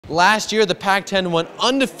Last year, the Pac-10 went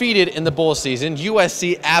undefeated in the bowl season.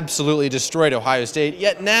 USC absolutely destroyed Ohio State,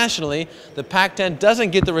 yet nationally, the Pac-10 doesn't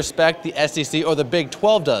get the respect the SEC or the Big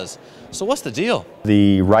 12 does. So what's the deal?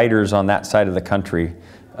 The writers on that side of the country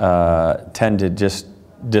tend to just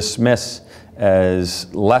dismiss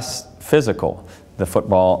as less physical the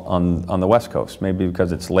football on the West Coast, maybe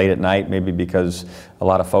because it's late at night, maybe because a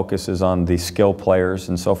lot of focus is on the skill players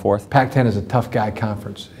and so forth. Pac-10 is a tough guy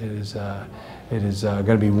conference. It is going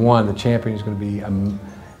to be one. The champion is going to be,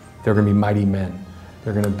 they're going to be mighty men.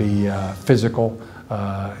 They're going to be physical.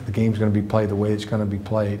 The game's going to be played the way it's going to be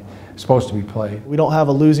played, supposed to be played. We don't have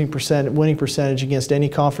a winning percentage against any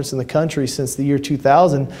conference in the country since the year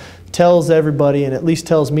 2000. Tells everybody, and at least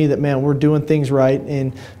tells me, that, man, we're doing things right,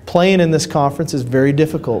 and playing in this conference is very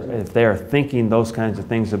difficult. If they're thinking those kinds of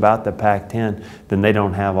things about the Pac-10, then they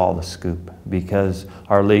don't have all the scoop, because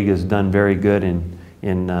our league has done very good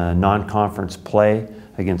in non-conference play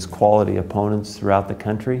against quality opponents throughout the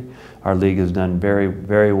country. Our league has done very,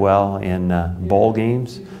 very well in bowl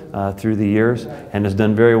games through the years, and has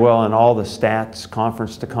done very well in all the stats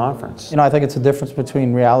conference to conference. You know, I think it's a difference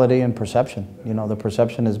between reality and perception. You know, the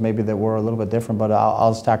perception is maybe that we're a little bit different, but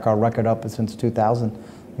I'll stack our record up since 2000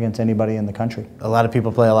 against anybody in the country. A lot of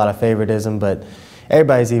people play a lot of favoritism, but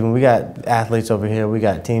everybody's even. We got athletes over here. We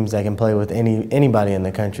got teams that can play with anybody in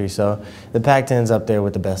the country. So the Pac-10's up there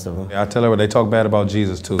with the best of them. Yeah, I tell everybody, they talk bad about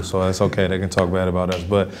Jesus too, so it's okay. They can talk bad about us.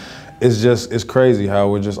 But it's crazy how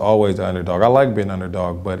we're just always the underdog. I like being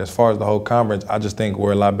underdog, but as far as the whole conference, I just think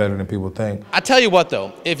we're a lot better than people think. I tell you what,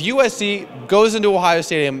 though, if USC goes into Ohio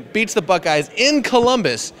Stadium, beats the Buckeyes in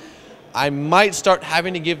Columbus, I might start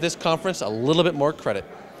having to give this conference a little bit more credit.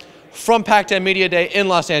 From Pac-10 Media Day in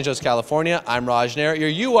Los Angeles, California, I'm Raj Nair, your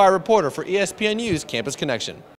UI reporter for ESPNU's Campus Connection.